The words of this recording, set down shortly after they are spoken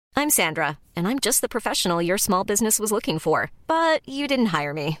I'm Sandra, and I'm just the professional your small business was looking for. But you didn't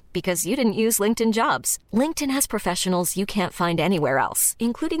hire me because you didn't use LinkedIn Jobs. LinkedIn has professionals you can't find anywhere else,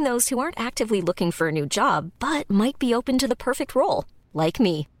 including those who aren't actively looking for a new job, but might be open to the perfect role, like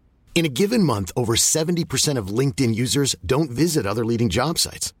me. In a given month, over 70% of LinkedIn users don't visit other leading job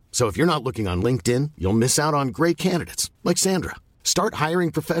sites. So if you're not looking on LinkedIn, you'll miss out on great candidates like Sandra. Start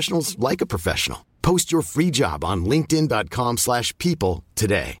hiring professionals like a professional. Post your free job on linkedin.com/people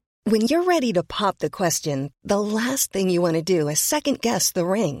today. When you're ready to pop the question, the last thing you want to do is second-guess the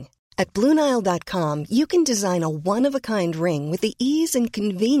ring. At BlueNile.com, you can design a one-of-a-kind ring with the ease and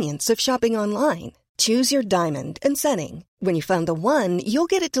convenience of shopping online. Choose your diamond and setting. When you find the one, you'll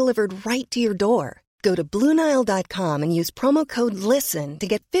get it delivered right to your door. Go to BlueNile.com and use promo code LISTEN to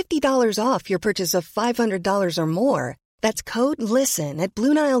get $50 off your purchase of $500 or more. That's code LISTEN at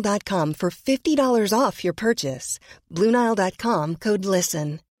BlueNile.com for $50 off your purchase. BlueNile.com, code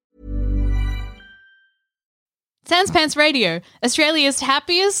LISTEN. Sans Pants Radio, Australia's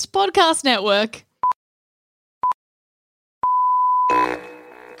happiest podcast network.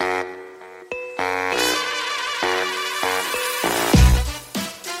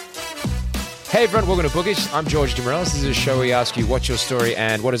 Hey everyone, welcome to Bookish. I'm George DeMorellis. This is a show where we ask you what's your story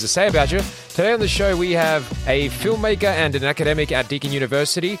and what does it say about you. Today on the show we have a filmmaker and an academic at Deakin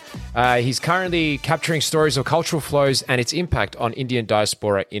University. He's currently capturing stories of cultural flows and its impact on Indian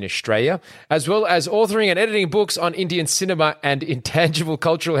diaspora in Australia, as well as authoring and editing books on Indian cinema and intangible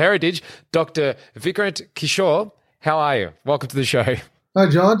cultural heritage. Dr. Vikrant Kishore, how are you? Welcome to the show. Hi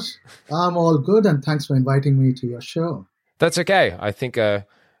George, I'm all good and thanks for inviting me to your show. That's okay. I think I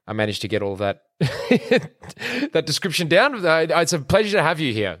managed to get all that that description down. It's a pleasure to have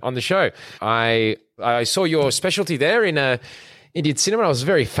you here on the show. I saw your specialty there in Indian cinema. I was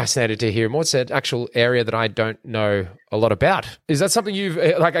very fascinated to hear more. It's an actual area that I don't know a lot about. Is that something you've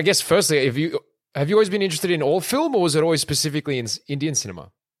like? I guess firstly, have you always been interested in all film, or was it always specifically in Indian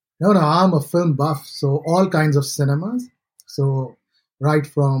cinema? No, I'm a film buff, so all kinds of cinemas. So right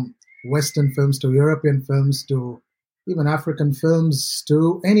from Western films to European films to even African films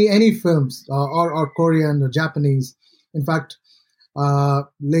to any films or Korean or Japanese. In fact,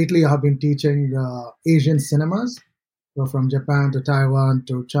 lately I have been teaching Asian cinemas, so from Japan to Taiwan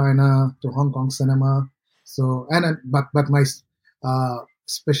to China to Hong Kong cinema. So but my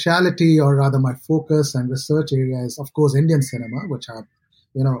speciality, or rather my focus and research area, is of course Indian cinema, which I've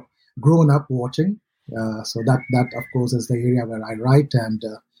grown up watching. So that of course is the area where I write, and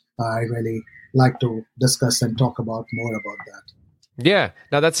I really like to discuss and talk about more about that. Yeah.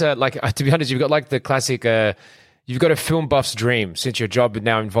 Now that's to be honest, you've got like the classic, you've got a film buff's dream, since your job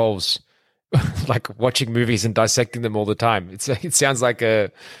now involves like watching movies and dissecting them all the time. It sounds like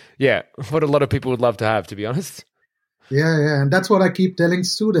what a lot of people would love to have, to be honest. Yeah. And that's what I keep telling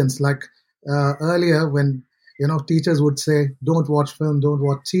students. Like earlier when, teachers would say, don't watch film, don't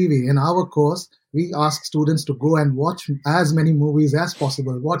watch TV. In our course, we ask students to go and watch as many movies as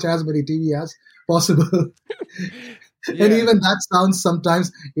possible, watch as many TV as possible. Yeah. And even that sounds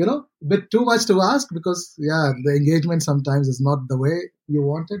sometimes, a bit too much to ask, because, the engagement sometimes is not the way you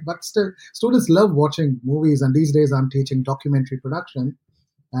want it. But still, students love watching movies. And these days I'm teaching documentary production.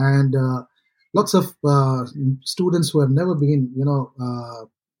 And lots of students who have never been,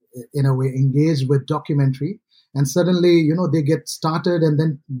 in a way engaged with documentary. And suddenly, they get started and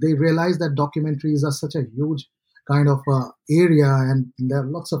then they realize that documentaries are such a huge kind of area, and there are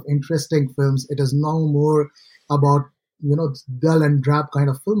lots of interesting films. It is no more about, dull and drab kind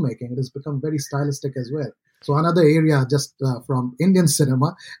of filmmaking. It has become very stylistic as well. So another area just from Indian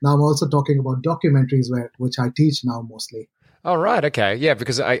cinema. Now I'm also talking about documentaries, which I teach now mostly. Oh, right. Okay. Yeah,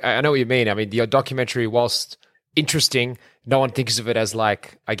 because I know what you mean. I mean, the documentary, whilst interesting, no one thinks of it as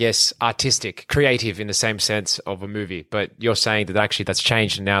like, I guess, artistic, creative in the same sense of a movie. But you're saying that actually that's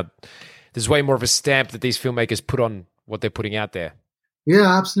changed, and now there's way more of a stamp that these filmmakers put on what they're putting out there.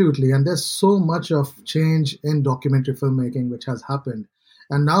 Yeah, absolutely. And there's so much of change in documentary filmmaking which has happened.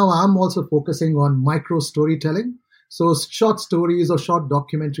 And now I'm also focusing on micro storytelling. So short stories or short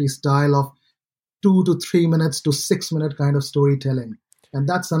documentary style of 2 to 3 minutes to 6 minute kind of storytelling. And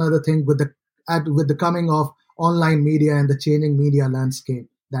that's another thing with the coming of online media and the changing media landscape,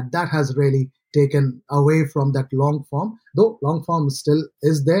 that has really taken away from that long form, though long form still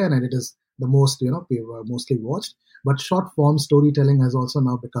is there and it is the most, people are mostly watched, but short form storytelling has also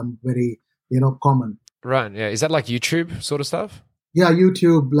now become very, common. Right. Yeah. Is that like YouTube sort of stuff? Yeah.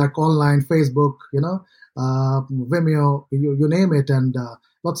 YouTube, like online, Facebook, Vimeo, you name it. And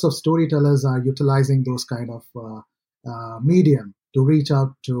lots of storytellers are utilizing those kind of medium to reach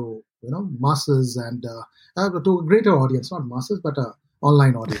out to, masses and to a greater audience, not masses, but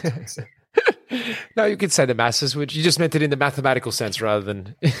online audience. No, you could say the masses, which you just meant it in the mathematical sense rather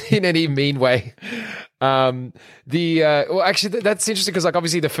than in any mean way. Well, actually, that's interesting because, like,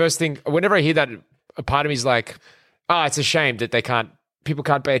 obviously, the first thing whenever I hear that, a part of me is like, it's a shame that people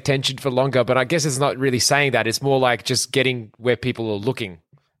can't pay attention for longer. But I guess it's not really saying that. It's more like just getting where people are looking,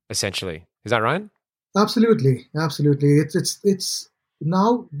 essentially. Is that right? Absolutely. It's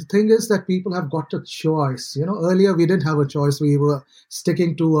now the thing is that people have got a choice. Earlier we didn't have a choice. We were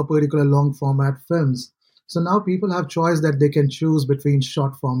sticking to a particular long format films. So now people have choice that they can choose between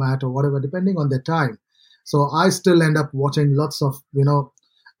short format or whatever, depending on their time. So I still end up watching lots of,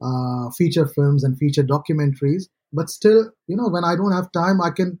 feature films and feature documentaries. But still, when I don't have time,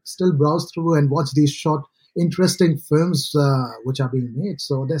 I can still browse through and watch these short, interesting films which are being made.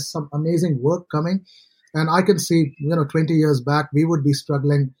 So there's some amazing work coming. And I can see, 20 years back, we would be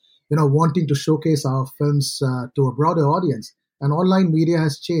struggling, wanting to showcase our films to a broader audience. And online media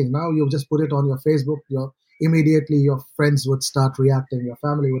has changed. Now you just put it on your Facebook, immediately your friends would start reacting, your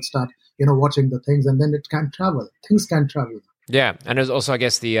family would start, watching the things, and then it can travel. Things can travel. Yeah. And there's also, I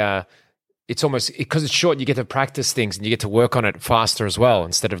guess, it's almost, because it's short, you get to practice things and you get to work on it faster as well.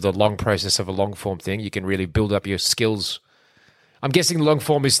 Instead of the long process of a long form thing, you can really build up your skills. I'm guessing long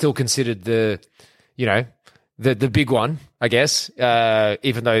form is still considered the big one, I guess,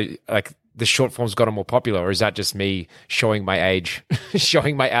 even though like the short form's gotten more popular, or is that just me showing my age,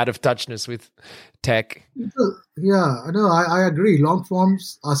 showing my out of touchness with tech? Yeah, no, I agree. Long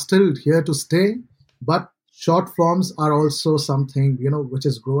forms are still here to stay, but short forms are also something, which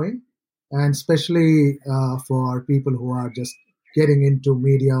is growing. And especially for people who are just getting into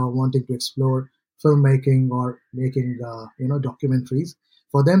media or wanting to explore filmmaking or making, documentaries.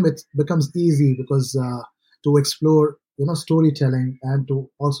 For them, it becomes easy because to explore, storytelling and to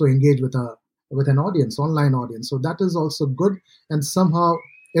also engage with an audience, online audience. So that is also good. And somehow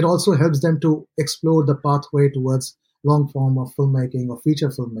it also helps them to explore the pathway towards long form of filmmaking or feature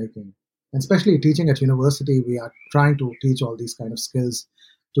filmmaking. And especially teaching at university, we are trying to teach all these kind of skills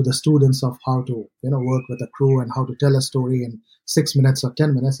to the students of how to, work with a crew and how to tell a story in 6 minutes or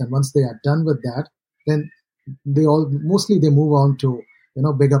 10 minutes. And once they are done with that, then they move on to,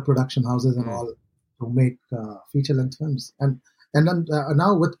 bigger production houses and all to make feature-length films. And then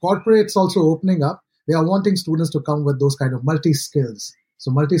now with corporates also opening up, they are wanting students to come with those kind of multi-skills.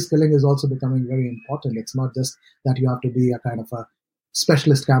 So multi-skilling is also becoming very important. It's not just that you have to be a kind of a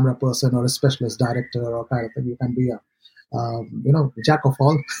specialist camera person or a specialist director or kind of thing. You can be a jack of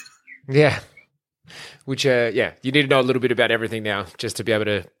all. Yeah. Which, you need to know a little bit about everything now just to be able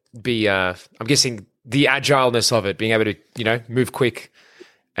to be, I'm guessing the agileness of it, being able to, move quick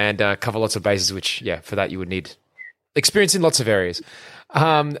and cover lots of bases, which, for that you would need experience in lots of areas.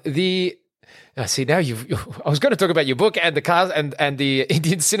 See, now I was going to talk about your book and the cars and the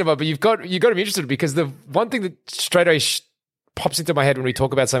Indian cinema, but you've got to be interested because the one thing that straight away pops into my head when we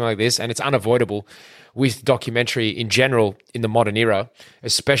talk about something like this, and it's unavoidable with documentary in general in the modern era,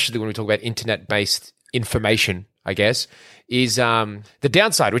 especially when we talk about internet-based information, I guess, is the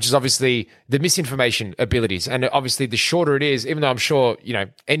downside, which is obviously the misinformation abilities. And obviously the shorter it is, even though I'm sure,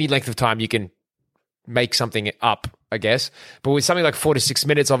 any length of time you can make something up, I guess. But with something like 4 to 6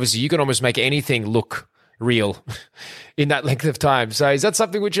 minutes, obviously you can almost make anything look real in that length of time. So is that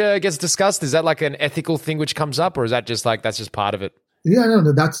something which gets discussed? Is that like an ethical thing which comes up, or is that just like, that's just part of it? Yeah,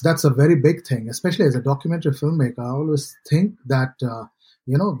 no, that's a very big thing, especially as a documentary filmmaker. I always think that,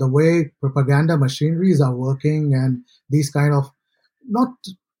 the way propaganda machineries are working and these kind of,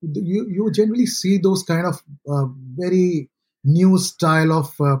 you generally see those kind of very new style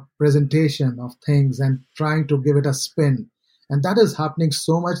of presentation of things and trying to give it a spin. And that is happening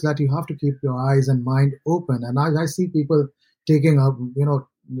so much that you have to keep your eyes and mind open. And I see people taking up,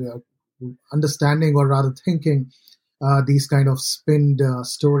 understanding or rather thinking these kind of spinned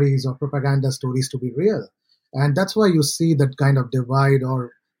stories or propaganda stories to be real. And that's why you see that kind of divide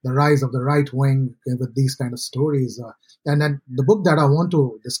or the rise of the right wing with these kind of stories. And then the book that I want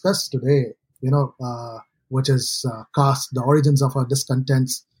to discuss today, which is Caste, The Origins of Our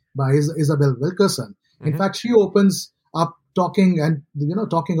Discontents by Isabel Wilkerson. Mm-hmm. In fact, she opens up talking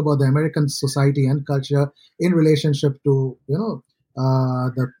about the American society and culture in relationship to,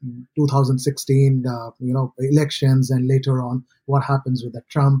 the 2016, elections, and later on what happens with the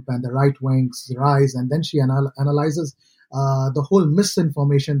Trump and the right wing's rise. And then she analyzes the whole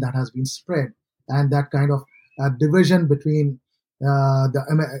misinformation that has been spread and that kind of division between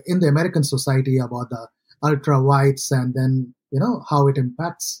in the American society about the ultra whites and then, how it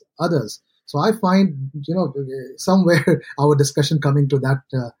impacts others. So I find, somewhere our discussion coming to that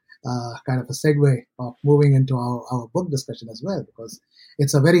kind of a segue of moving into our book discussion as well, because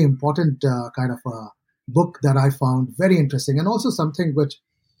it's a very important kind of a book that I found very interesting, and also something which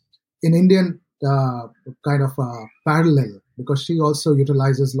in Indian kind of parallel, because she also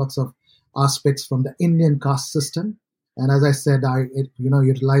utilizes lots of aspects from the Indian caste system. And as I said, I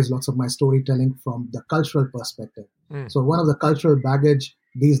utilize lots of my storytelling from the cultural perspective. So one of the cultural baggage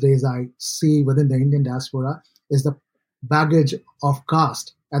these days I see within the Indian diaspora is the baggage of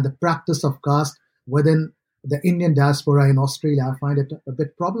caste and the practice of caste within the Indian diaspora in Australia. I find it a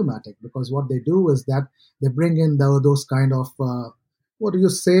bit problematic, because what they do is that they bring in those kind of,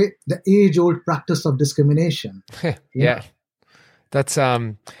 the age-old practice of discrimination. Yeah. That's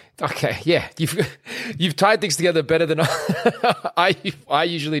okay. Yeah, you've tied things together better than I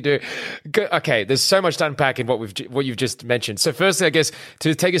usually do. Okay, there's so much to unpack in what you've just mentioned. So firstly, I guess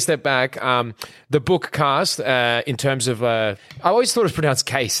to take a step back, the book Caste, in terms of, I always thought it was pronounced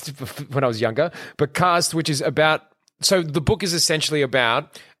caste when I was younger, but caste, which is about. So the book is essentially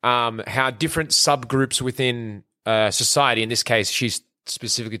about how different subgroups within society. In this case, she's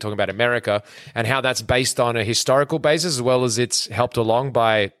specifically talking about America, and how that's based on a historical basis as well as it's helped along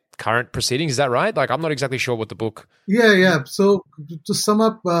by current proceedings. Is that right? Like, I'm not exactly sure what the book... Yeah. So to sum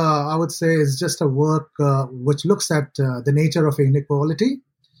up, I would say it's just a work which looks at the nature of inequality,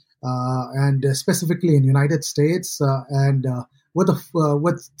 and specifically in United States, and with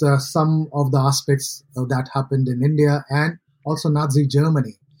some of the aspects that happened in India and also Nazi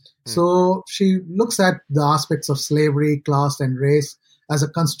Germany. So she looks at the aspects of slavery, class, and race as a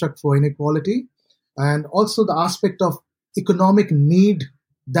construct for inequality, and also the aspect of economic need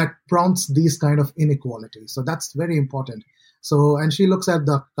that prompts these kind of inequalities. So that's very important. So, and she looks at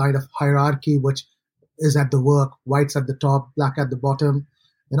the kind of hierarchy which is at the work, whites at the top, black at the bottom,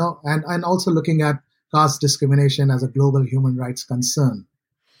 and also looking at caste discrimination as a global human rights concern.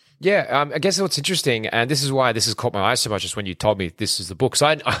 Yeah, I guess what's interesting, and this is why this has caught my eye so much, is when you told me this is the book. So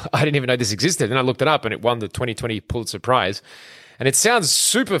I didn't even know this existed. And I looked it up, and it won the 2020 Pulitzer Prize. And it sounds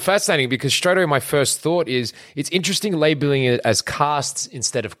super fascinating, because straight away my first thought is it's interesting labeling it as castes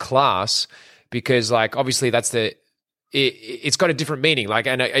instead of class, because like obviously it's got a different meaning. Like,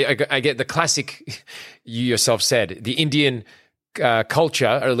 and I get the classic, you yourself said, the Indian culture,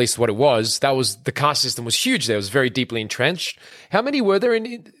 or at least what it was, the caste system was huge there. It was very deeply entrenched. How many were there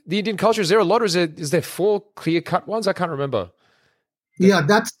in the Indian culture? Is there a lot, or is there 4 clear-cut ones? I can't remember. Yeah,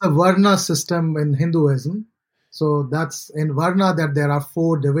 that's the Varna system in Hinduism. So that's in Varna that there are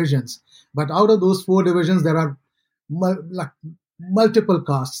 4 divisions. But out of those 4 divisions, there are multiple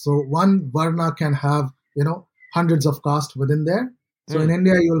castes. So one Varna can have, hundreds of castes within there. So in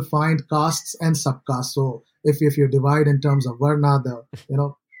India, you'll find castes and subcastes. So if you divide in terms of Varna,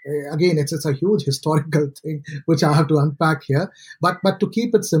 again, it's a huge historical thing, which I have to unpack here. But to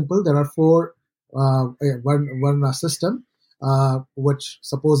keep it simple, there are 4 Varna system, which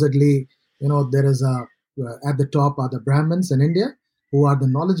supposedly, there is at the top are the Brahmins in India, who are the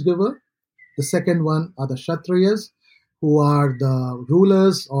knowledge giver. The second one are the Kshatriyas, who are the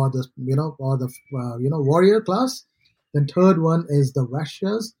rulers or the warrior class. Then third one is the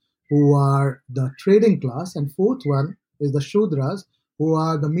Vaishyas, who are the trading class, and fourth one is the Shudras, who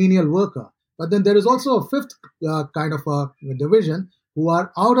are the menial worker. But then there is also a fifth kind of a division who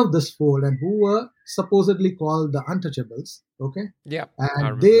are out of this fold and who were supposedly called the untouchables. Okay, yeah,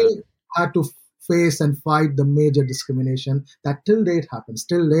 and they had to face and fight the major discrimination that till date happens.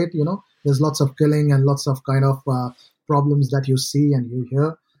 Till date, there's lots of killing and lots of kind of problems that you see and you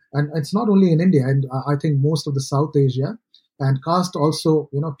hear. And it's not only in India, and I think most of the South Asia. And caste also,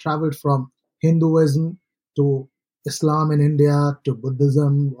 traveled from Hinduism to Islam in India to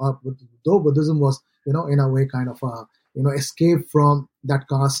Buddhism. Though Buddhism was, in a way kind of escape from that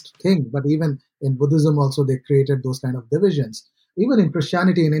caste thing. But even in Buddhism also, they created those kind of divisions. Even in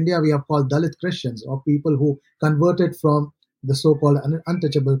Christianity in India, we are called Dalit Christians, or people who converted from the so-called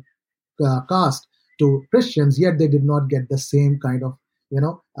untouchable caste to Christians, yet they did not get the same kind of, they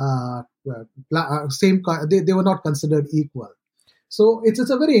were not considered equal. So it's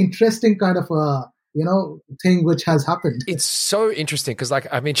a very interesting kind of thing which has happened. It's so interesting because,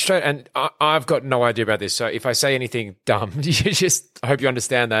 straight, and I've got no idea about this. So if I say anything dumb, I hope you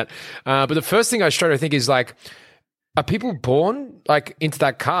understand that. But the first thing I straight away think is are people born into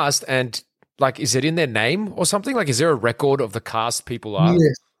that caste, and is it in their name or something? Is there a record of the caste people are?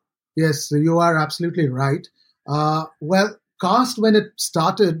 Yes, you are absolutely right. Well, caste, when it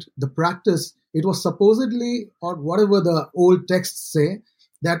started, the practice, it was supposedly, or whatever the old texts say,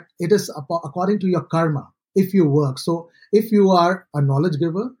 that it is according to your karma, if you work. So if you are a knowledge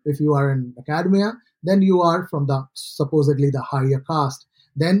giver, if you are in academia, then you are from supposedly the higher caste.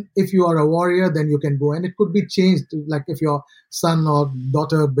 then if you are a warrior, then you can go, and it could be changed. Like if your son or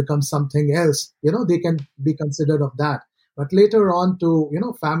daughter becomes something else, they can be considered of that. But later on to,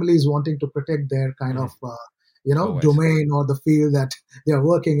 families wanting to protect their kind of, Always. domain or the field that they are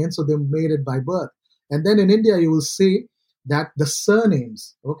working in. So they made it by birth. And then in India, you will see that the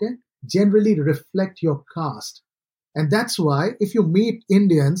surnames, generally reflect your caste. And that's why if you meet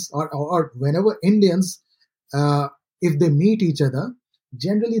Indians or whenever Indians, if they meet each other,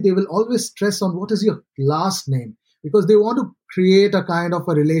 generally they will always stress on what is your last name, because they want to create a kind of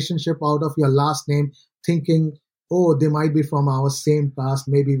a relationship out of your last name, thinking, oh, they might be from our same caste,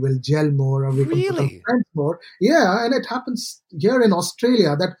 maybe we'll gel more or we can become friends more. Yeah, and it happens here in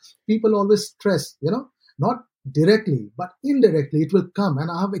Australia that people always stress, not directly, but indirectly it will come.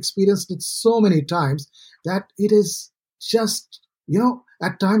 And I have experienced it so many times that it is just,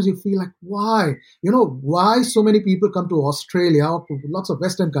 at times you feel like, why? Why so many people come to Australia or lots of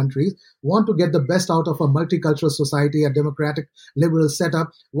Western countries, want to get the best out of a multicultural society, a democratic, liberal setup,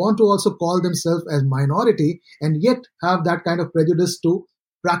 want to also call themselves as minority, and yet have that kind of prejudice to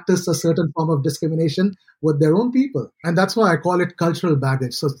practice a certain form of discrimination with their own people. And that's why I call it cultural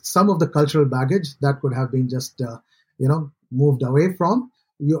baggage. So some of the cultural baggage that could have been just, moved away from.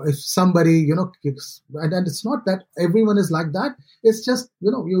 If somebody, kicks, and it's not that everyone is like that. It's just,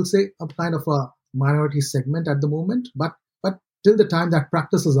 you'll say a kind of a minority segment at the moment. But till the time that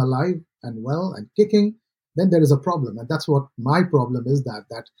practice is alive and well and kicking, then there is a problem. And that's what my problem is,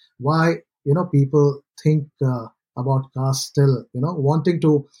 that why, people think about caste still, wanting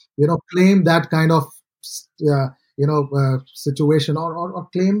to, claim that kind of, situation or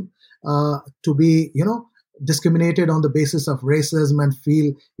claim to be, discriminated on the basis of racism and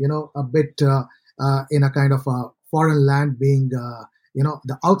feel, a bit in a kind of a foreign land being,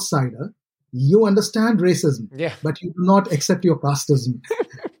 the outsider. You understand racism, but you do not accept your casteism.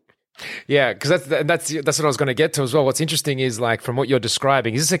 Yeah, because that's what I was going to get to as well. What's interesting is, like, from what you're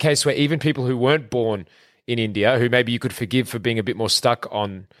describing, is this a case where even people who weren't born in India, who maybe you could forgive for being a bit more stuck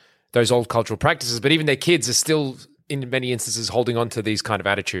on those old cultural practices, but even their kids are still, in many instances, holding on to these kind of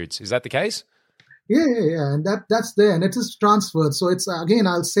attitudes? Is that the case? Yeah, and that's there, and it is transferred. So it's, again,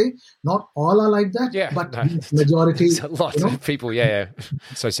 I'll say not all are like that, but majority. A lot of people,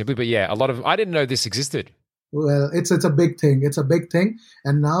 so simply, but a lot of. I didn't know this existed. Well, it's a big thing. It's a big thing,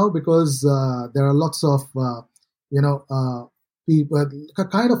 and now because there are lots of people, a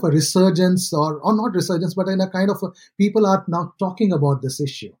kind of a resurgence, or not resurgence, but in a kind of people are now talking about this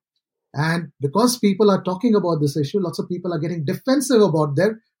issue. And because people are talking about this issue, lots of people are getting defensive about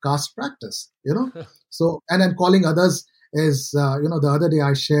their caste practice, So, and then calling others is, the other day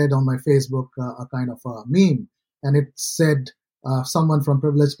I shared on my Facebook a kind of a meme, and it said someone from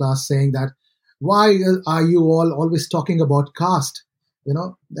privileged class saying that, why are you all always talking about caste?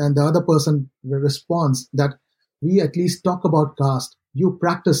 And the other person responds that we at least talk about caste. You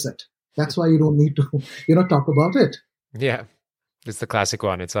practice it. That's why you don't need to, talk about it. Yeah. It's the classic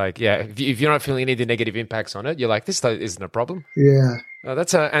one. It's like, if you're not feeling any of the negative impacts on it, you're like, this isn't a problem. Yeah.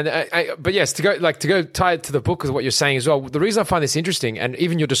 But yes, to go tie it to the book with what you're saying as well. The reason I find this interesting, and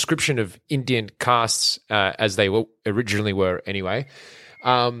even your description of Indian castes as they originally were anyway,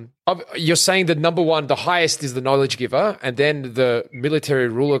 you're saying that number one, the highest is the knowledge giver, and then the military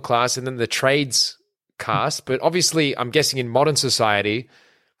ruler class, and then the trades caste. But obviously, I'm guessing in modern society,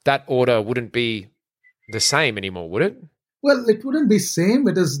 that order wouldn't be the same anymore, would it? Well, it wouldn't be same.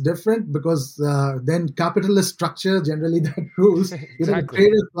 It is different because then capitalist structure generally that rules. Exactly. The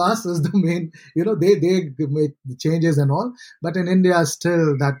trader class is the main. They make the changes and all. But in India,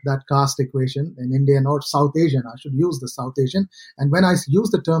 still that caste equation in Indian or South Asian. I should use the South Asian. And when I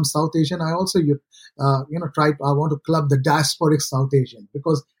use the term South Asian, I also I want to club the diasporic South Asian,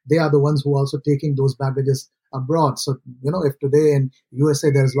 because they are the ones who are also taking those baggages abroad. So, if today in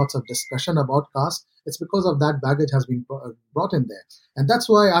USA there's lots of discussion about caste, it's because of that baggage has been brought in there. And that's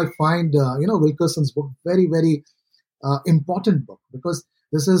why I find, Wilkerson's book very, very important book, because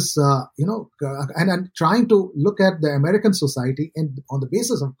this is, and trying to look at the American society on the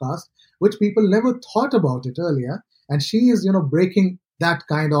basis of caste, which people never thought about it earlier. And she is, breaking that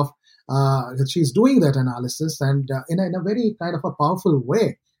kind of, she's doing that analysis, and in a very kind of a powerful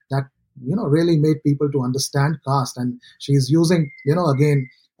way that, really made people to understand caste. And she's using, again,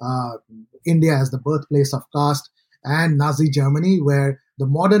 India as the birthplace of caste, and Nazi Germany, where the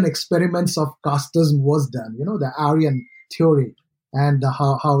modern experiments of casteism was done, the Aryan theory, and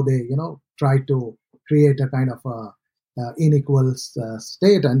how they, try to create a kind of unequal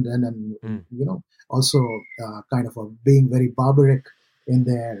state, and also kind of being very barbaric in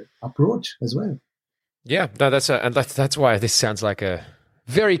their approach as well. Yeah, no, that's why this sounds like a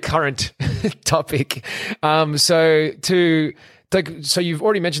very current topic. So you've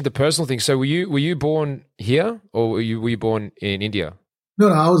already mentioned the personal thing. So were you born here, or were you born in India? No,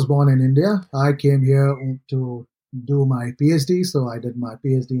 I was born in India. I came here to do my PhD. So I did my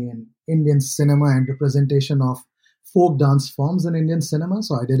PhD in Indian cinema and representation of folk dance forms in Indian cinema.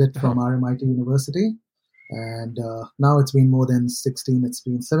 So I did it from RMIT University. And now it's been it's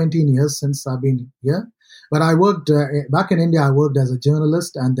been 17 years since I've been here. But I worked, back in India, I worked as a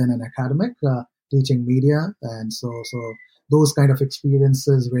journalist and then an academic, teaching media. And so those kind of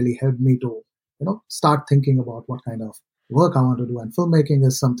experiences really helped me to, start thinking about what kind of work I want to do. And filmmaking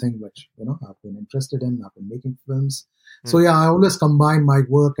is something which, I've been interested in. I've been making films. So yeah, I always combine my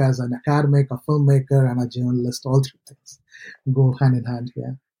work as an academic, a filmmaker, and a journalist. All three things go hand in hand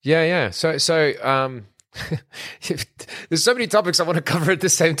here. Yeah. So there's so many topics I want to cover at the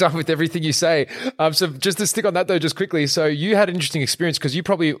same time with everything you say. So just to stick on that though, just quickly. So you had an interesting experience because you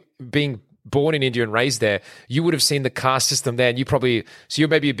probably, being born in India and raised there, you would have seen the caste system there, and you're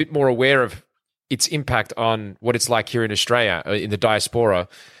maybe a bit more aware of its impact on what it's like here in Australia, in the diaspora,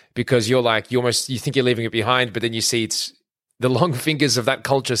 because you think you're leaving it behind, but then you see it's the long fingers of that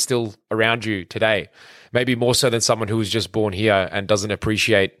culture still around you today, maybe more so than someone who was just born here and doesn't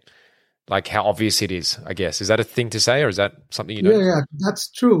appreciate like how obvious it is, I guess. Is that a thing to say, or is that something you know? Yeah,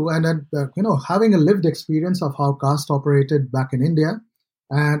 that's true. And then, having a lived experience of how caste operated back in India,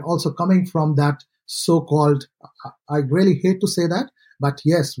 and also coming from that so-called, I really hate to say that, but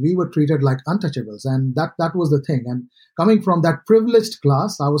yes, we were treated like untouchables, and that was the thing. And coming from that privileged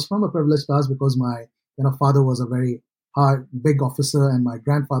class, I was from a privileged class because my father was a very big officer, and my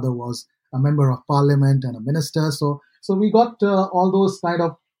grandfather was a member of parliament and a minister. So we got all those kind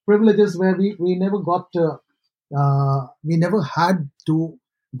of privileges where we never got we never had to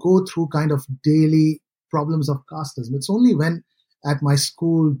go through kind of daily problems of casteism. It's only when at my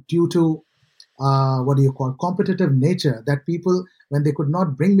school, due to competitive nature, that people, when they could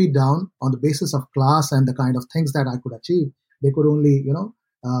not bring me down on the basis of class and the kind of things that I could achieve, they could only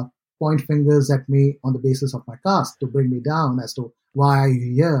point fingers at me on the basis of my caste to bring me down as to why are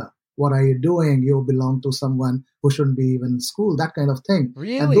you here, what are you doing, you belong to someone who shouldn't be even in school, that kind of thing.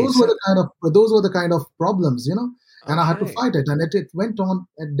 Really? And those were the kind of problems, and I had to fight it, and it went on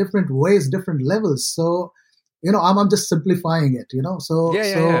at different ways, different levels. So I'm just simplifying it, So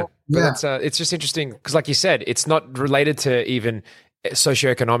yeah. But it's just interesting because, like you said, it's not related to even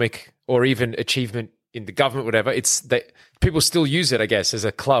socioeconomic or even achievement in the government, whatever. It's that people still use it, I guess, as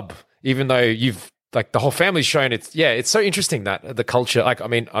a club, even though you've the whole family's shown it. Yeah, it's so interesting that the culture.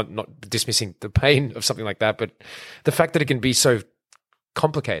 I'm not dismissing the pain of something like that, but the fact that it can be so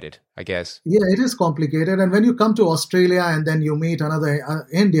complicated, I guess. Yeah, it is complicated. And when you come to Australia and then you meet another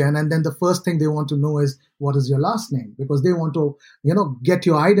Indian, and then the first thing they want to know is, what is your last name? Because they want to, get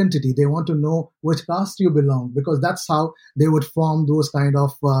your identity. They want to know which caste you belong, because that's how they would form those kind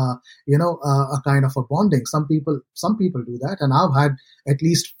of, a kind of a bonding. Some people do that. And I've had at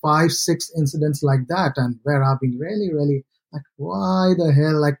least 5-6 incidents like that, and where I've been really, really like, why the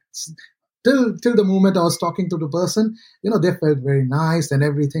hell? Till the moment I was talking to the person, they felt very nice and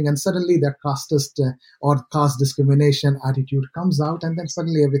everything. And suddenly that casteist or caste discrimination attitude comes out. And then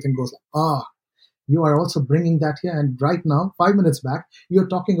suddenly everything goes like, you are also bringing that here. And right now, 5 minutes back, you're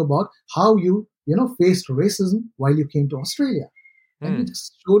talking about how you, faced racism while you came to Australia. And you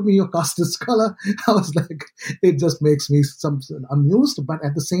just showed me your casteist color. I was like, it just makes me amused, but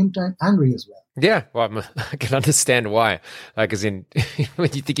at the same time angry as well. Yeah, well, I can understand why. Because when you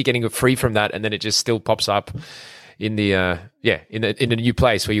think you're getting free from that, and then it just still pops up in the in a new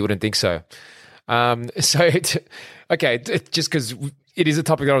place where you wouldn't think so. Just because it is a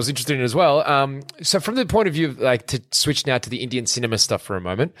topic that I was interested in as well. So from the point of view, to switch now to the Indian cinema stuff for a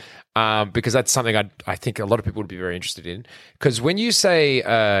moment, because that's something I think a lot of people would be very interested in. Because when you say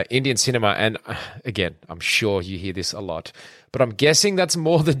Indian cinema, and again, I'm sure you hear this a lot, but I'm guessing that's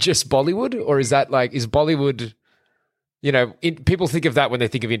more than just Bollywood, or is that is Bollywood? People think of that when they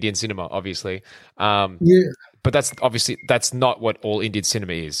think of Indian cinema, obviously. Yeah. But that's not what all Indian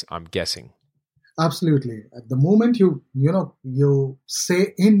cinema is, I'm guessing. Absolutely. At the moment you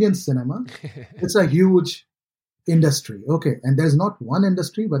say Indian cinema, it's a huge industry. Okay. And there's not one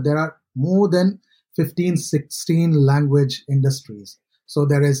industry, but there are more than 15, 16 language industries. So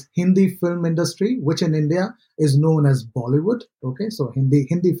there is Hindi film industry, which in India is known as Bollywood. Okay. So Hindi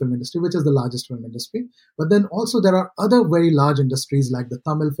film industry, which is the largest film industry. But then also there are other very large industries like the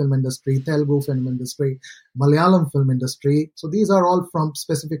Tamil film industry, Telugu film industry, Malayalam film industry. So these are all from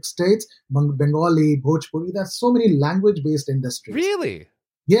specific states, Bengali, Bhojpuri. There's so many language-based industries. Really?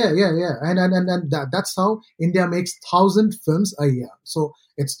 Yeah. And that's how India makes 1,000 films a year. So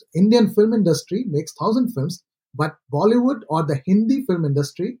it's Indian film industry makes 1,000 films, but Bollywood or the Hindi film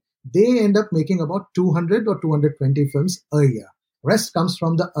industry, they end up making about 200 or 220 films a year. Rest comes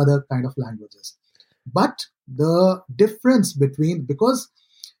from the other kind of languages. But the difference because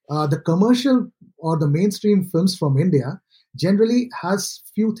the commercial or the mainstream films from India generally has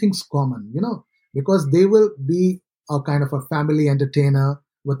few things common, because they will be a kind of a family entertainer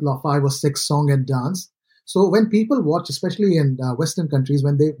with 5 or 6 song and dance. So when people watch, especially in Western countries,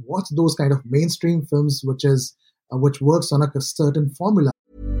 when they watch those kind of mainstream films, which works on a certain formula.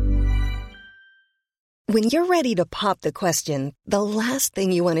 When you're ready to pop the question, the last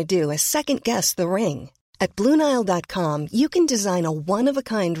thing you want to do is second guess the ring. At BlueNile.com, you can design a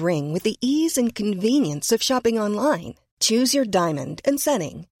one-of-a-kind ring with the ease and convenience of shopping online. Choose your diamond and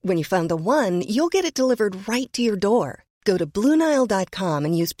setting. When you find the one, you'll get it delivered right to your door. Go to BlueNile.com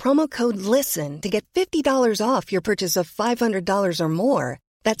and use promo code LISTEN to get $50 off your purchase of $500 or more.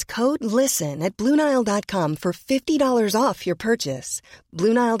 That's code LISTEN at BlueNile.com for $50 off your purchase.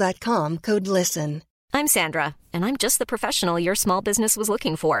 BlueNile.com, code LISTEN. I'm Sandra, and I'm just the professional your small business was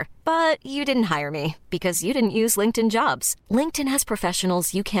looking for. But you didn't hire me because you didn't use LinkedIn Jobs. LinkedIn has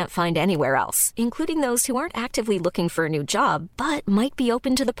professionals you can't find anywhere else, including those who aren't actively looking for a new job, but might be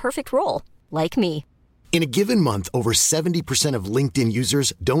open to the perfect role, like me. In a given month, over 70% of LinkedIn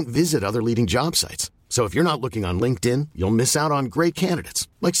users don't visit other leading job sites. So if you're not looking on LinkedIn, you'll miss out on great candidates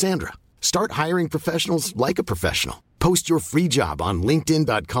like Sandra. Start hiring professionals like a professional. Post your free job on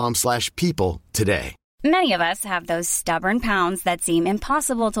linkedin.com/people today. Many of us have those stubborn pounds that seem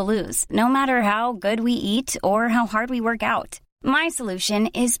impossible to lose, no matter how good we eat or how hard we work out. My solution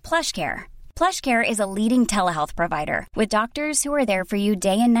is PlushCare. PlushCare is a leading telehealth provider with doctors who are there for you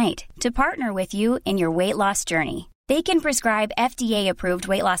day and night to partner with you in your weight loss journey. They can prescribe FDA-approved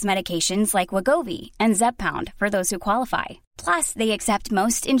weight loss medications like Wegovy and Zepbound for those who qualify. Plus, they accept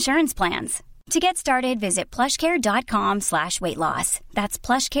most insurance plans. To get started, visit plushcare.com/weightloss. That's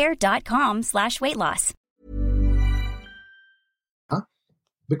plushcare.com/weightloss.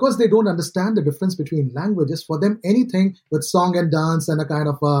 Because they don't understand the difference between languages, for them, anything with song and dance and a kind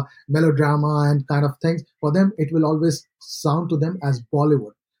of a melodrama and kind of things, for them, it will always sound to them as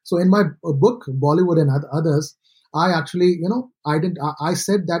Bollywood. So in my book, Bollywood and Others, I actually, I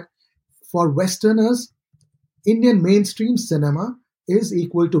said that for Westerners, Indian mainstream cinema is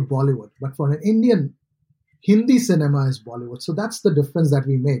equal to Bollywood, but for an Indian, Hindi cinema is Bollywood. So that's the difference that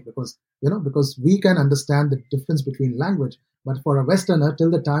we make because we can understand the difference between language. But for a Westerner,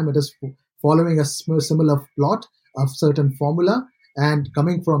 till the time it is following a similar plot of certain formula and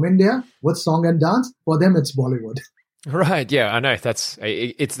coming from India with song and dance, for them it's Bollywood. Right. Yeah, I know. It's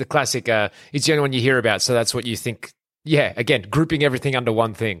the classic, it's the only one you hear about. So that's what you think. Yeah. Again, grouping everything under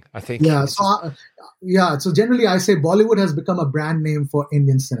one thing, I think. Yeah. So generally I say Bollywood has become a brand name for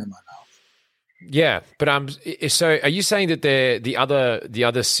Indian cinema now. Yeah. But so are you saying that the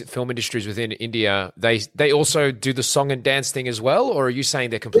other film industries within India, they also do the song and dance thing as well? Or are you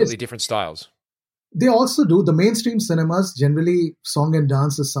saying they're completely different styles? They also do. The mainstream cinemas, generally song and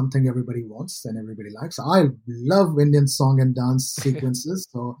dance is something everybody wants and everybody likes. I love Indian song and dance sequences.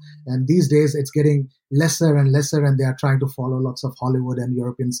 And these days it's getting lesser and lesser, and they are trying to follow lots of Hollywood and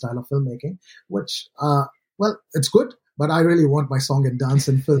European style of filmmaking, which, it's good, but I really want my song and dance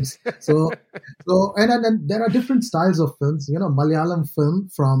in films. And there are different styles of films. Malayalam film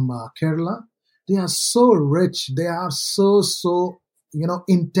from Kerala, they are so rich. They are so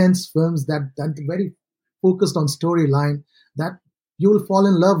intense films that very focused on storyline, that you will fall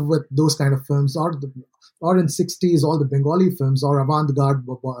in love with those kind of films. Or in 60s, all the Bengali films or avant-garde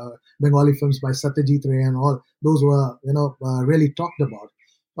Bengali films by Satyajit Ray and all, those were, really talked about.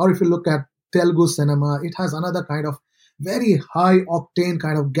 Or if you look at Telugu cinema, it has another kind of very high octane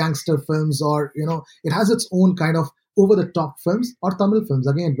kind of gangster films, or, it has its own kind of over-the-top films, or Tamil films,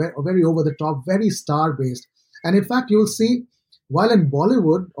 again, very, very over-the-top, very star-based. And in fact, you'll see, while in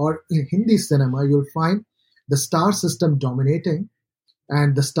Bollywood or in Hindi cinema, you'll find the star system dominating,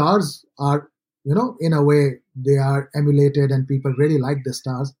 and the stars are, in a way, they are emulated and people really like the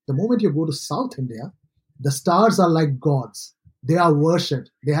stars. The moment you go to South India, the stars are like gods. They are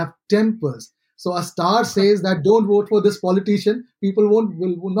worshipped. They have temples. So a star says that don't vote for this politician, people will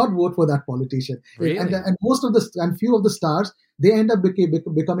not vote for that politician. Really? And few of the stars, they end up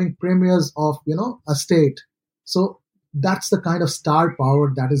becoming premiers of, a state. So that's the kind of star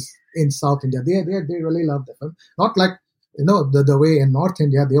power that is in South India. They really love the film. Not like, the way in North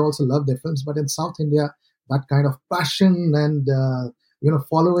India, they also love their films. But in South India, that kind of passion and,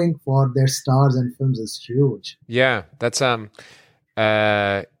 following for their stars and films is huge. Yeah, that's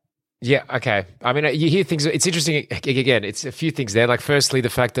Yeah, okay. I mean, you hear things. It's interesting. Again, it's a few things there. Like, firstly, the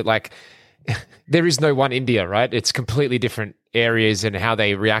fact that like there is no one India, right? It's completely different areas and how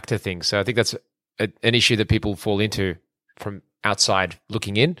they react to things. So I think that's an issue that people fall into from outside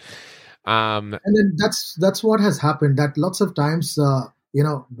looking in. And then that's what has happened. That lots of times,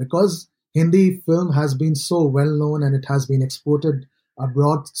 because Hindi film has been so well known and it has been exported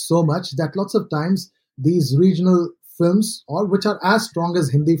abroad so much that lots of times these regional films, or which are as strong as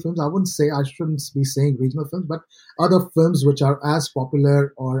Hindi films, I shouldn't be saying regional films, but other films which are as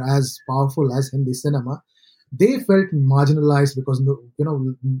popular or as powerful as Hindi cinema, they felt marginalized because,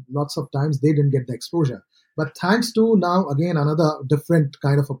 lots of times they didn't get the exposure. But thanks to now, again, another different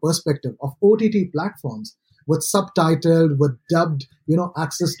kind of a perspective of OTT platforms with subtitled, with dubbed,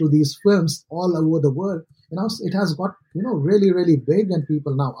 access to these films all over the world. It has got, really, really big, and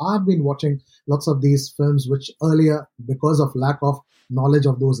people now, I've been watching lots of these films, which earlier, because of lack of knowledge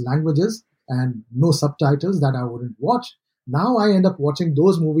of those languages and no subtitles, that I wouldn't watch. Now I end up watching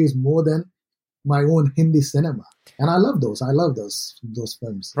those movies more than my own Hindi cinema. And I love those. I love those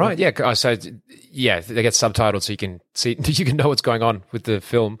films. Right. Yeah. So yeah, they get subtitled so you can see, you can know what's going on with the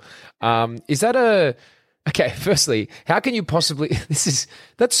film. Is that okay, firstly, how can you possibly,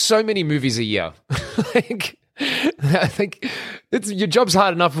 that's so many movies a year. I think your job's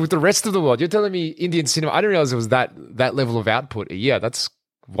hard enough with the rest of the world. You're telling me Indian cinema, I didn't realize it was that level of output a year. That's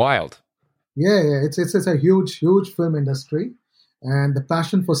wild. Yeah. It's a huge, huge film industry, and the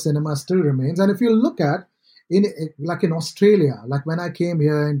passion for cinema still remains. And if you look at, in Australia, like when I came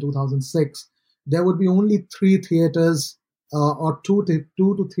here in 2006, there would be only 3 theaters or two to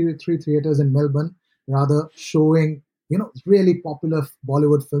three theaters in Melbourne, rather, showing, really popular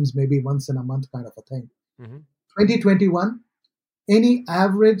Bollywood films, maybe once in a month kind of a thing. Mm-hmm. 2021, any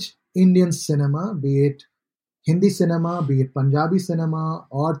average Indian cinema, be it Hindi cinema, be it Punjabi cinema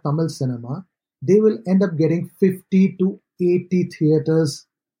or Tamil cinema, they will end up getting 50 to 80 theaters.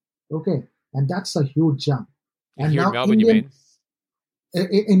 Okay. And that's a huge jump. And here in Melbourne, you mean?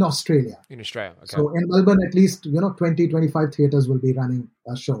 In Australia. In Australia, okay. So in Melbourne, at least, 20, 25 theaters will be running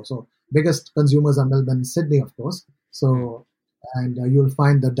a show. So biggest consumers are Melbourne and Sydney, of course. So, and you'll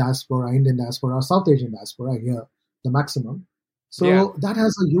find the diaspora, Indian diaspora, South Asian diaspora here, the maximum. So that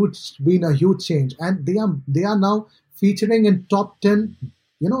has been a huge change. And they are now featuring in top 10,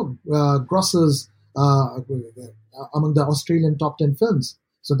 grosses among the Australian top 10 films.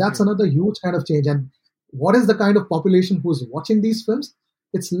 So that's another huge kind of change. And what is the kind of population who's watching these films?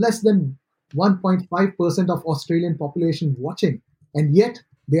 It's less than 1.5% of Australian population watching. And yet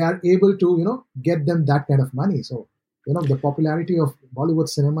they are able to, get them that kind of money. So, the popularity of Bollywood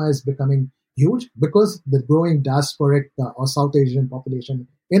cinema is becoming huge because the growing diasporic or South Asian population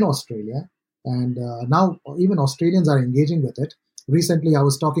in Australia. And now even Australians are engaging with it. Recently, I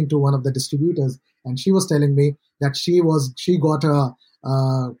was talking to one of the distributors, and she was telling me that she got a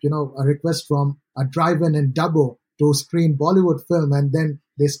request from a drive-in in Dubbo to screen Bollywood film, and then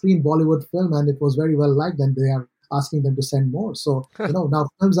they screened Bollywood film, and it was very well liked, and they are asking them to send more. So now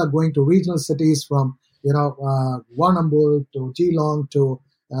films are going to regional cities from Warrnambool to Geelong to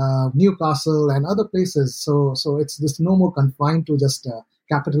Newcastle and other places. So it's just no more confined to just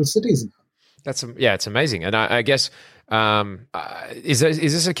capital cities now. It's amazing. And I guess is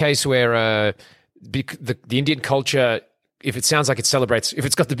this a case where the Indian culture, if it sounds like it celebrates, if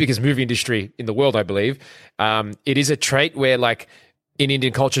it's got the biggest movie industry in the world, I believe, it is a trait where, like, in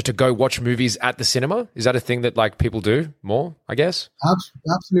Indian culture, to go watch movies at the cinema? Is that a thing that, like, people do more, I guess?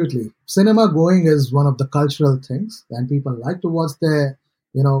 Absolutely. Cinema going is one of the cultural things, and people like to watch their,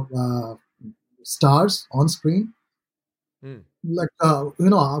 stars on screen. Like,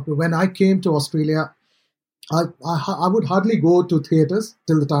 when I came to Australia, I would hardly go to theaters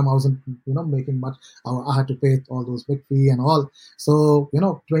till the time I wasn't, making much. I had to pay all those big fee and all. So,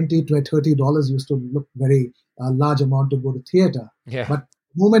 $20 to $30 used to look very large amount to go to theater. Yeah. But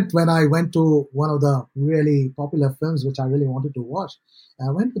the moment when I went to one of the really popular films, which I really wanted to watch, I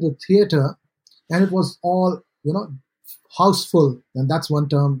went to the theater, and it was all, house full. And that's one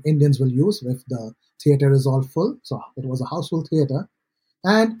term Indians will use if the theater is all full. So it was a houseful theater.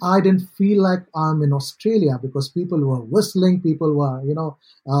 And I didn't feel like I'm in Australia because people were whistling. People were,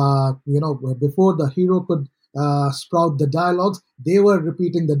 before the hero could sprout the dialogues, they were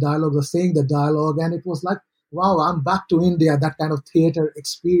repeating the dialogue or saying the dialogue. And it was like, wow, I'm back to India, that kind of theater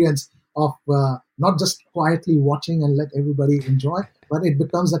experience of not just quietly watching and let everybody enjoy, but it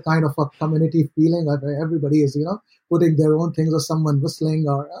becomes a kind of a community feeling of everybody is, putting their own things, or someone whistling,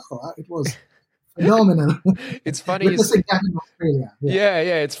 or it was phenomenal. It's funny. Witnessing that in Australia. Yeah,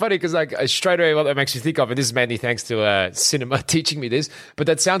 it's funny because like straight away what that makes you think of, and this is mainly thanks to cinema teaching me this, but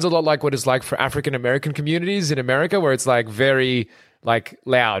that sounds a lot like what it's like for African American communities in America, where it's like very like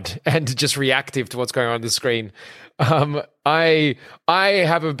loud and just reactive to what's going on the screen. I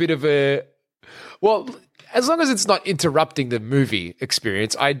have a bit of a, well, as long as it's not interrupting the movie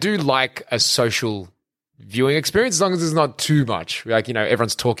experience, I do like a social viewing experience as long as it's not too much. Like, you know,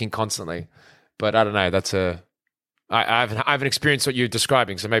 everyone's talking constantly. But I don't know. That's I haven't experienced what you're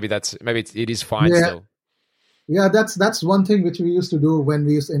describing, so maybe it is fine still. Yeah, that's one thing which we used to do when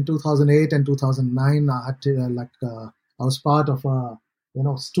we used in 2008 and 2009. I had to I was part of a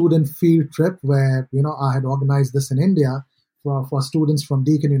student field trip where I had organized this in India for students from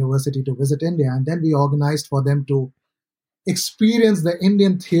Deakin University to visit India, and then we organized for them to experience the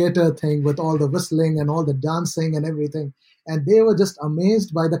Indian theater thing with all the whistling and all the dancing and everything. And they were just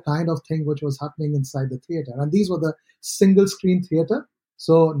amazed by the kind of thing which was happening inside the theater. And these were the single screen theater.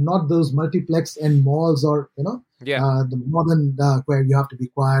 So not those multiplex in malls or, the modern where you have to be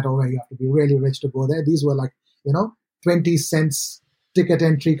quiet or where you have to be really rich to go there. These were like, 20 cents ticket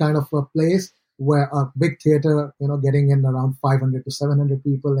entry kind of a place where a big theater, getting in around 500 to 700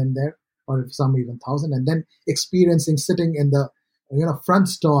 people in there, or some even 1,000, and then experiencing sitting in the, front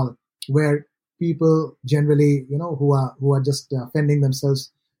stall where people generally, who are just fending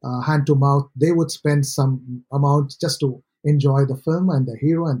themselves hand to mouth, they would spend some amount just to enjoy the film and the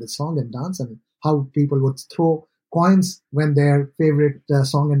hero and the song and dance, and how people would throw coins when their favorite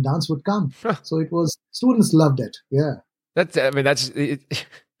song and dance would come. So it was, students loved it. Yeah.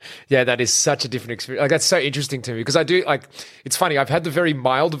 Yeah, that is such a different experience. Like, that's so interesting to me because I do like. It's funny. I've had the very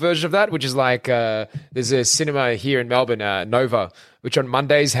mild version of that, which is like there's a cinema here in Melbourne, Nova, which on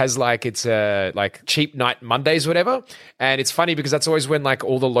Mondays has like it's like cheap night Mondays, whatever. And it's funny because that's always when like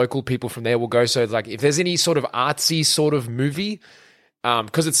all the local people from there will go. So like if there's any sort of artsy sort of movie,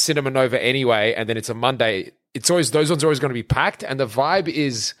 because it's Cinema Nova anyway, and then it's a Monday, it's always those ones are always going to be packed, and the vibe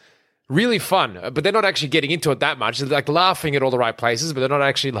is really fun, but they're not actually getting into it that much. They're like laughing at all the right places, but they're not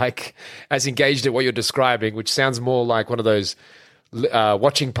actually like as engaged at what you're describing, which sounds more like one of those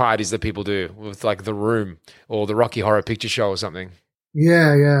watching parties that people do with like The Room or the Rocky Horror Picture Show or something.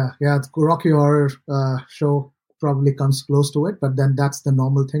 Yeah. The Rocky Horror Show probably comes close to it, but then that's the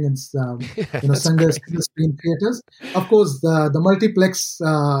normal thing in single screen theaters. Of course, the multiplex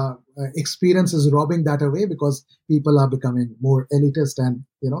experience is robbing that away because people are becoming more elitist and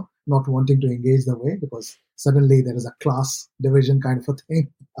not wanting to engage the way because suddenly there is a class division kind of a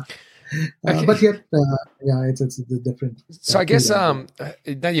thing. Okay. But yet, it's different. So I guess now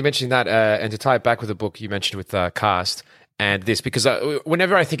you mentioned that, and to tie it back with the book you mentioned with Cast and this, because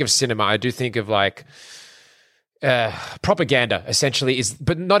whenever I think of cinema, I do think of like propaganda essentially is,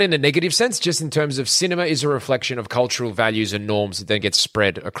 but not in a negative sense, just in terms of cinema is a reflection of cultural values and norms that then get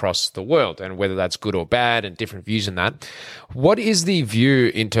spread across the world, and whether that's good or bad and different views on that. What is the view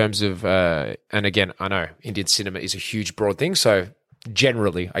in terms of, and again, I know Indian cinema is a huge broad thing, so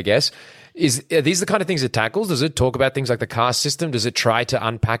generally, I guess, are these the kind of things it tackles? Does it talk about things like the caste system? Does it try to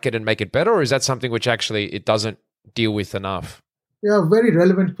unpack it and make it better, or is that something which actually it doesn't deal with enough? Yeah, very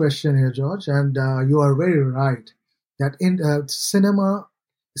relevant question here, George, and you are very right that in cinema,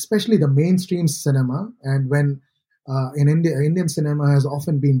 especially the mainstream cinema, and when in India, Indian cinema has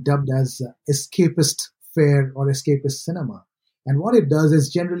often been dubbed as escapist fare or escapist cinema. And what it does is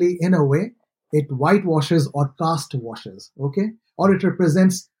generally, in a way, it whitewashes or caste washes, okay? Or it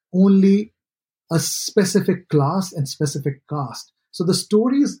represents only a specific class and specific caste. So the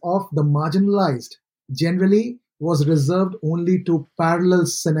stories of the marginalized generally was reserved only to parallel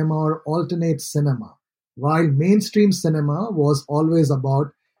cinema or alternate cinema, while mainstream cinema was always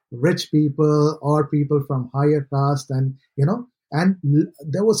about rich people or people from higher caste, and and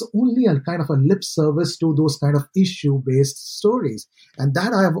there was only a kind of a lip service to those kind of issue-based stories, and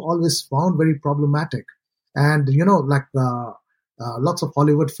that I have always found very problematic. And lots of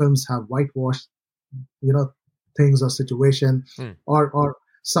Hollywood films have whitewashed things or situation, or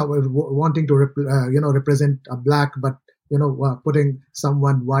someone wanting to represent a black, but putting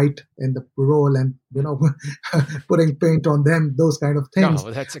someone white in the role and putting paint on them, those kind of things.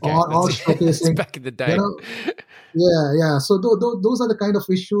 No, that's okay. Or showcasing back in the day. Yeah. So those are the kind of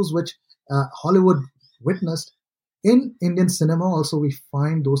issues which Hollywood witnessed. In Indian cinema also we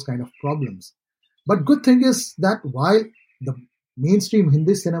find those kind of problems. But good thing is that while the mainstream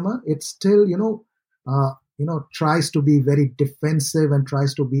Hindi cinema, it still tries to be very defensive and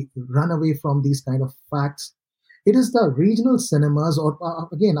tries to run away from these kind of facts. It is the regional cinemas, or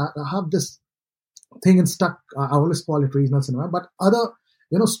again, I have this thing in stuck. I always call it regional cinema, but other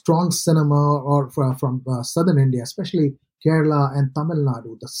strong cinema or from southern India, especially Kerala and Tamil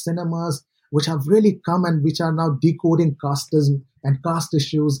Nadu, the cinemas which have really come and which are now decoding casteism and caste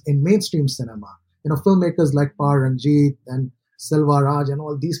issues in mainstream cinema. Filmmakers like Pa Ranjit and Selva Raj and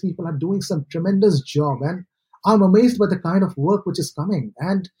all these people are doing some tremendous job. And I'm amazed by the kind of work which is coming.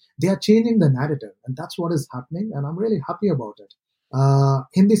 And they are changing the narrative. And that's what is happening. And I'm really happy about it.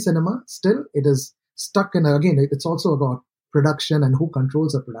 Hindi cinema, still, it is stuck in, again, it's also about production and who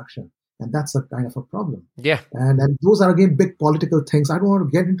controls the production. And that's a kind of a problem. Yeah. And those are, again, big political things. I don't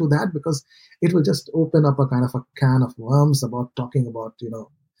want to get into that because it will just open up a kind of a can of worms about talking about,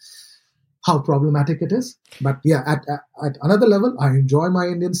 how problematic it is. But yeah, at another level, I enjoy my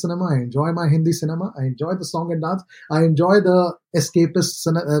Indian cinema. I enjoy my Hindi cinema. I enjoy the song and dance. I enjoy the escapist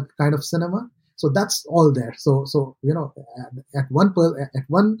kind of cinema. So that's all there. So at one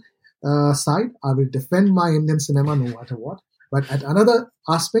side, I will defend my Indian cinema no matter what. But at another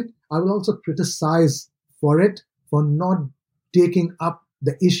aspect, I will also criticize for it for not taking up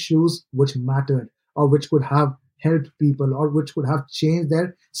the issues which mattered or which could have helped people or which could have changed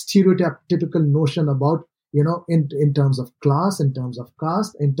their stereotypical notion about, in terms of class, in terms of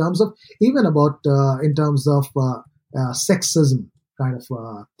caste, in terms of even about, in terms of sexism kind of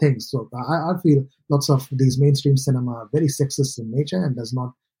things. So I feel lots of these mainstream cinema are very sexist in nature and does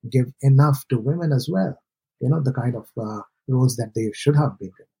not give enough to women as well, the kind of roles that they should have been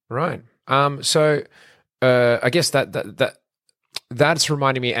given. Right. So I guess that's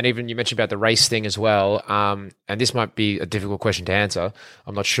reminding me, and even you mentioned about the race thing as well. And this might be a difficult question to answer.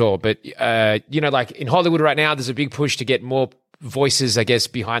 I'm not sure, but like in Hollywood right now, there's a big push to get more voices, I guess,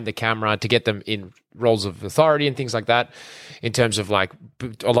 behind the camera to get them in roles of authority and things like that, in terms of like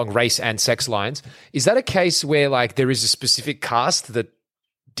along race and sex lines. Is that a case where like there is a specific cast that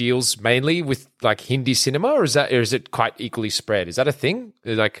deals mainly with like Hindi cinema, or is it quite equally spread? Is that a thing?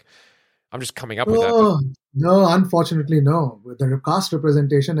 Like, I'm just coming up with that. No, unfortunately, no. The caste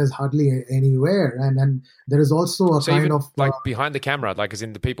representation is hardly anywhere, and there is also a kind of like behind the camera, like as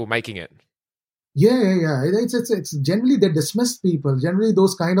in the people making it. Yeah. It's generally they dismiss people. Generally,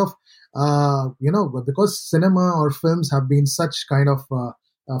 those kind of because cinema or films have been such kind of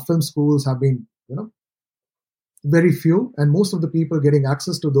film schools have been very few, and most of the people getting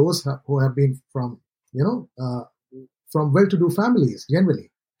access to those who have been from well-to-do families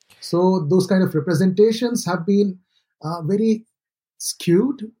generally. So those kind of representations have been very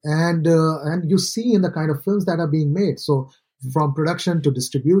skewed, and you see in the kind of films that are being made. So from production to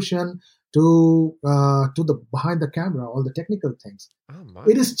distribution to the behind the camera, all the technical things.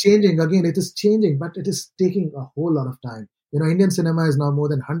 It is changing. Again, it is changing, but it is taking a whole lot of time. Indian cinema is now more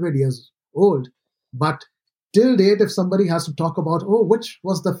than 100 years old, but till date, if somebody has to talk about, which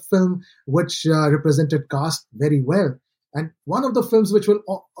was the film which represented caste very well, and one of the films which will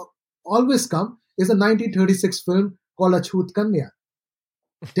always come is a 1936 film called Achut Kanya.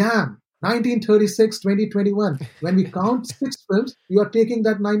 Damn, 1936, 2021. When we count 6 films, you are taking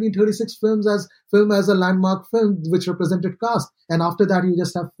that 1936 film as a landmark film which represented caste. And after that, you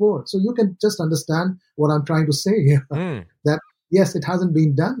just have 4. So you can just understand what I'm trying to say here. That, yes, it hasn't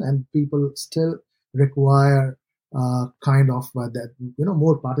been done and people still require kind of that,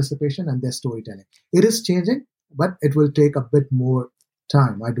 more participation and their storytelling. It is changing, but it will take a bit more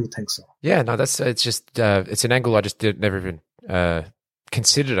time. I do think so. Yeah, no, it's it's an angle I just never even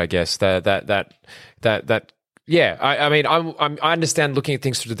considered. I guess that. Yeah, I mean, I understand looking at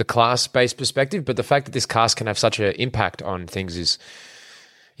things through the class-based perspective, but the fact that this cast can have such an impact on things is,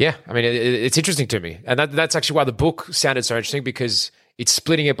 yeah, I mean, it's interesting to me, and that's actually why the book sounded so interesting, because it's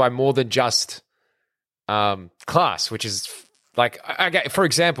splitting it by more than just class, which is like, for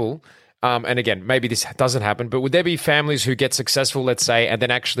example, and again, maybe this doesn't happen, but would there be families who get successful, let's say, and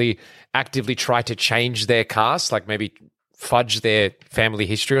then actually actively try to change their caste, like maybe fudge their family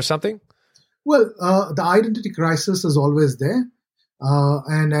history or something? Well, the identity crisis is always there.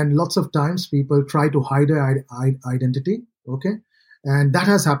 And lots of times people try to hide their identity. Okay. And that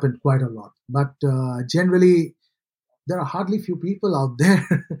has happened quite a lot. But generally, there are hardly few people out there.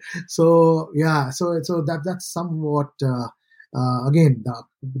 So, yeah. So that's somewhat, again,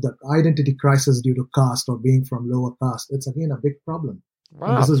 the identity crisis due to caste or being from lower caste. It's again a big problem. Wow.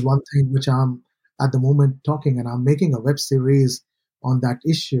 And this is one thing which I'm at the moment talking, and I'm making a web series on that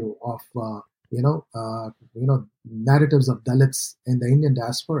issue of, narratives of Dalits in the Indian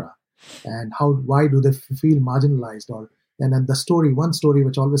diaspora, and why do they feel marginalized, and then one story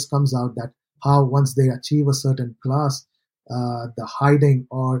which always comes out, that how once they achieve a certain class, the hiding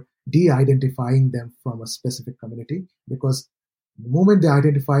or de-identifying them from a specific community, because the moment they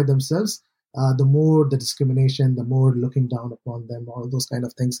identify themselves, the more the discrimination, the more looking down upon them, all those kind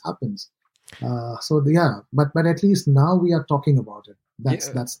of things happens. But at least now we are talking about it.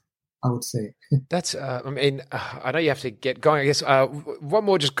 That's I would say. That's, I know you have to get going. I guess one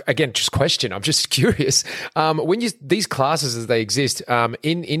more, just question. I'm just curious. When these classes as they exist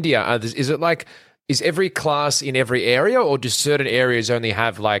in India, is every class in every area, or do certain areas only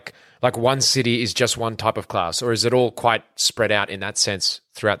have like one city is just one type of class, or is it all quite spread out in that sense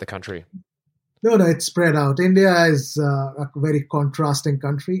throughout the country? No, it's spread out. India is a very contrasting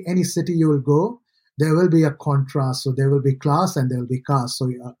country. Any city you will go, there will be a contrast. So there will be class and there will be caste. So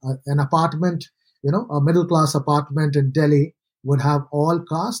an apartment, a middle class apartment in Delhi would have all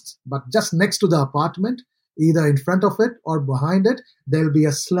castes, but just next to the apartment, either in front of it or behind it, there will be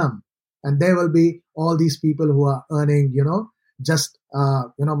a slum. And there will be all these people who are earning, just,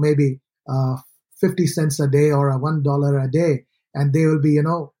 maybe 50 cents a day or $1 a day. And they will be,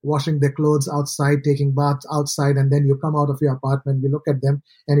 washing their clothes outside, taking baths outside. And then you come out of your apartment, you look at them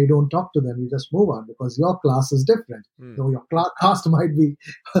and you don't talk to them. You just move on because your class is different. So your caste might be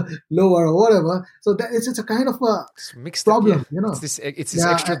lower or whatever. So it's a kind of a mixed problem, It's this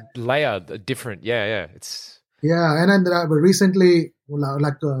extra layer, different. Yeah. And then recently,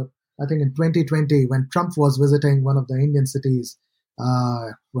 I think in 2020, when Trump was visiting one of the Indian cities,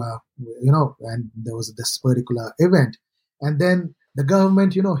 and there was this particular event. And then the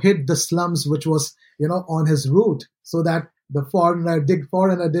government, hid the slums, which was, on his route, so that the foreigner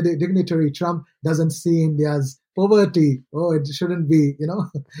dignitary Trump doesn't see India's poverty. Oh, it shouldn't be,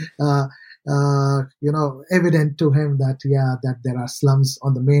 evident to him that there are slums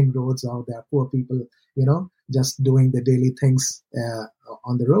on the main roads, or there are poor people, just doing the daily things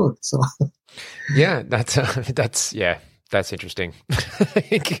on the road. So, yeah, that's interesting.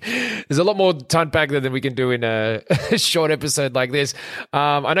 There's a lot more to unpack there than we can do in a short episode like this.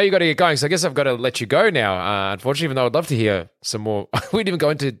 I know you got to get going, so I guess I've got to let you go now. Unfortunately, even though I'd love to hear some more. We didn't even go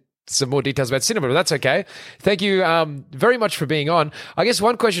into some more details about cinema, but that's okay. Thank you very much for being on. I guess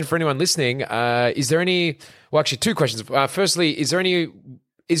one question for anyone listening, is there any, well, actually two questions. Firstly, is there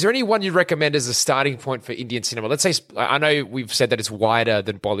any one you'd recommend as a starting point for Indian cinema? Let's say, I know we've said that it's wider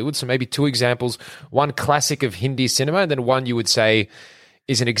than Bollywood, so maybe two examples, one classic of Hindi cinema, and then one you would say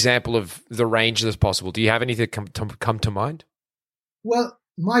is an example of the range that's possible. Do you have anything come to mind? Well,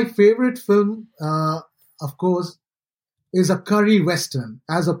 my favorite film, of course, is a curry western.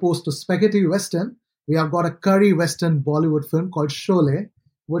 As opposed to spaghetti western, we have got a curry western Bollywood film called Sholay,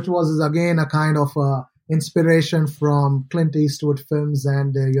 which was again a kind of inspiration from Clint Eastwood films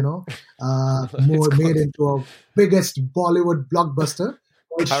and, more made into a biggest Bollywood blockbuster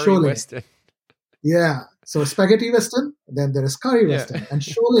called Sholay. Western. Yeah. So spaghetti western, then there is curry western. And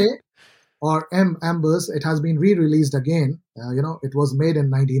Sholay, or Ambers, it has been re-released again. It was made in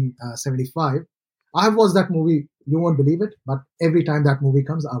 1975. I've watched that movie, you won't believe it, but every time that movie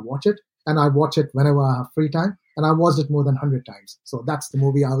comes, I watch it. And I watch it whenever I have free time. And I watched it more than 100 times. So that's the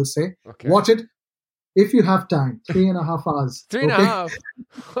movie I will say. Okay. Watch it. If you have time, 3.5 hours. 3.5.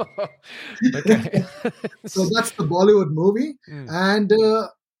 Okay. So that's the Bollywood movie. And a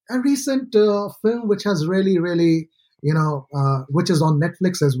recent film which has really, really, which is on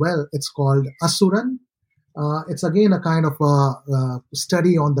Netflix as well. It's called Asuran. It's again a kind of a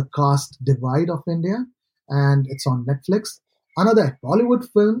study on the caste divide of India. And it's on Netflix. Another Bollywood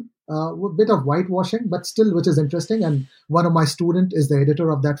film. A bit of whitewashing, but still, which is interesting. And one of my students is the editor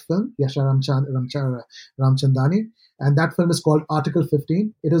of that film, Yasha Ramchandani. And that film is called Article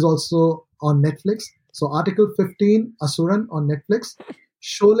 15. It is also on Netflix. So Article 15, Asuran on Netflix.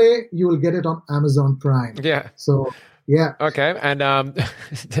 Sholay, you will get it on Amazon Prime. Yeah. So, yeah. Okay. And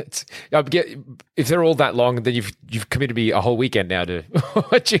if they're all that long, then you've committed me a whole weekend now to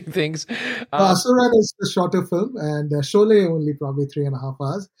watching things. Asuran is the shorter film, and Sholay only probably 3.5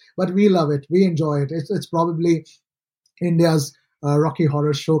 hours. But we love it. We enjoy it. It's probably India's Rocky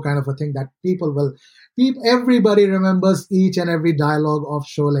Horror Show kind of a thing that everybody remembers each and every dialogue of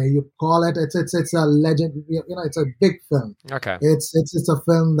Sholay. You call it. It's a legend. It's a big film. Okay. It's a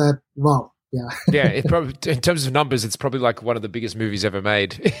film that, wow. Yeah. Yeah, it probably, in terms of numbers, it's probably like one of the biggest movies ever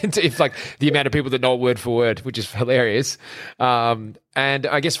made. If like the amount of people that know it word for word, which is hilarious. And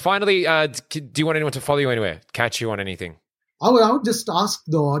I guess finally, do you want anyone to follow you anywhere? Catch you on anything? I would just ask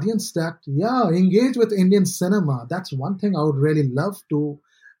the audience that, engage with Indian cinema. That's one thing I would really love to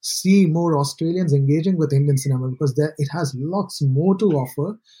see more Australians engaging with Indian cinema, because it has lots more to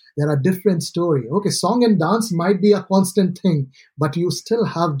offer. There are different stories. Okay, song and dance might be a constant thing, but you still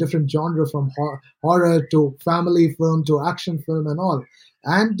have different genre from horror to family film to action film and all.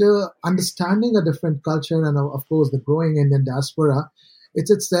 And understanding a different culture and, of course, the growing Indian diaspora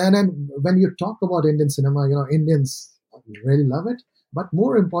it's there. And then when you talk about Indian cinema, Indians really love it. But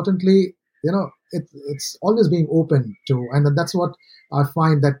more importantly, it's always being open to, and that's what I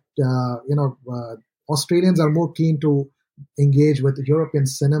find that Australians are more keen to engage with European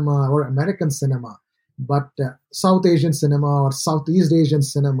cinema or American cinema, but South Asian cinema or Southeast Asian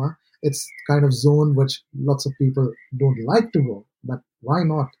cinema, it's kind of zone which lots of people don't like to go. But why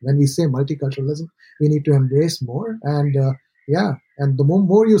not? When we say multiculturalism, we need to embrace more. And and the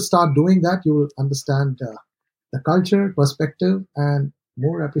more you start doing that, you will understand the culture, perspective, and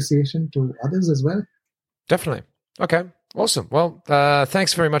more appreciation to others as well. Definitely. Okay. Awesome. Well,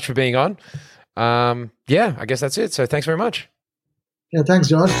 thanks very much for being on. I guess that's it. So thanks very much. Yeah, thanks,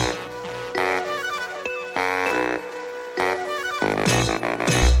 George.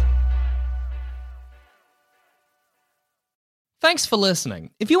 Thanks for listening.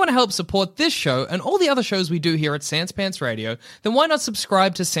 If you want to help support this show and all the other shows we do here at Sans Pants Radio, then why not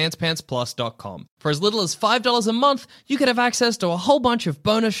subscribe to SansPantsPlus.com? For as little as $5 a month, you could have access to a whole bunch of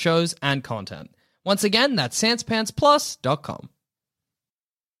bonus shows and content. Once again, that's SansPantsPlus.com.